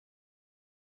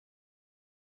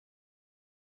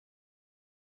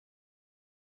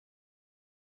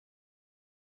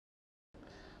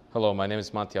Hello, my name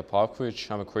is Matija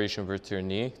Pavković. I'm a Croatian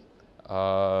returnee.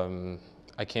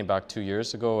 I came back 2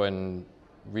 years ago, and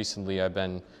recently I've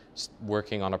been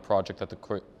working on a project at the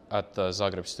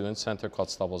Zagreb Student Center called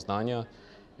Slavo Znanja.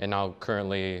 And now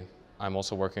currently I'm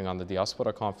also working on the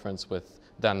Diaspora conference with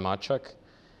Dan Maček.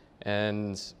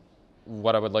 And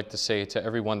what I would like to say to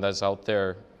everyone that's out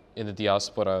there in the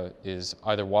diaspora is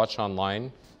either watch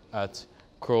online at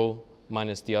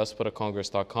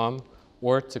cro-diasporacongress.com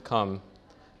or to come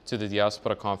to the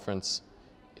Diaspora conference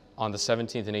on the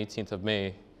 17th and 18th of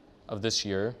May of this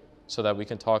year, so that we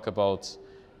can talk about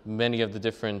many of the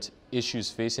different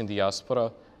issues facing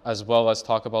diaspora, as well as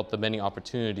talk about the many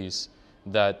opportunities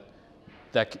that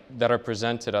are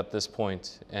presented at this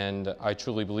point. And I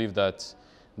truly believe that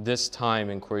this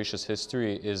time in Croatia's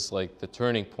history is like the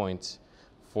turning point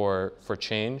for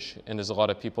change, and there's a lot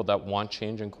of people that want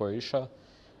change in Croatia,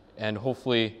 and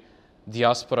hopefully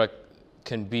diaspora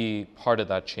can be part of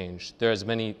that change. There's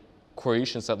many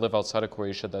Croatians that live outside of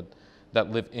Croatia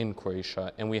that live in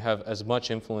Croatia, and we have as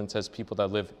much influence as people that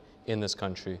live in this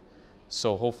country.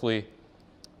 So hopefully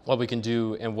what we can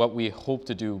do and what we hope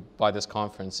to do by this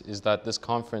conference is that this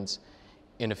conference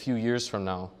in a few years from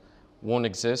now won't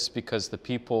exist, because the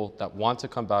people that want to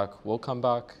come back will come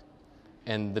back,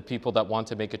 and the people that want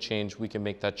to make a change, we can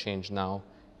make that change now.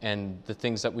 And the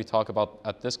things that we talk about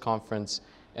at this conference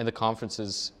and the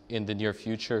conferences in the near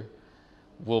future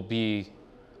will be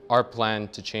our plan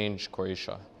to change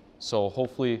Croatia. So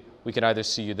hopefully we can either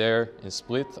see you there in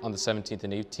Split on the 17th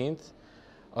and 18th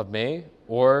of May,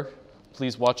 or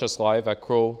please watch us live at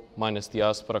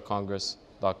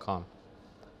cro-diasporacongress.com.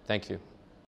 Thank you.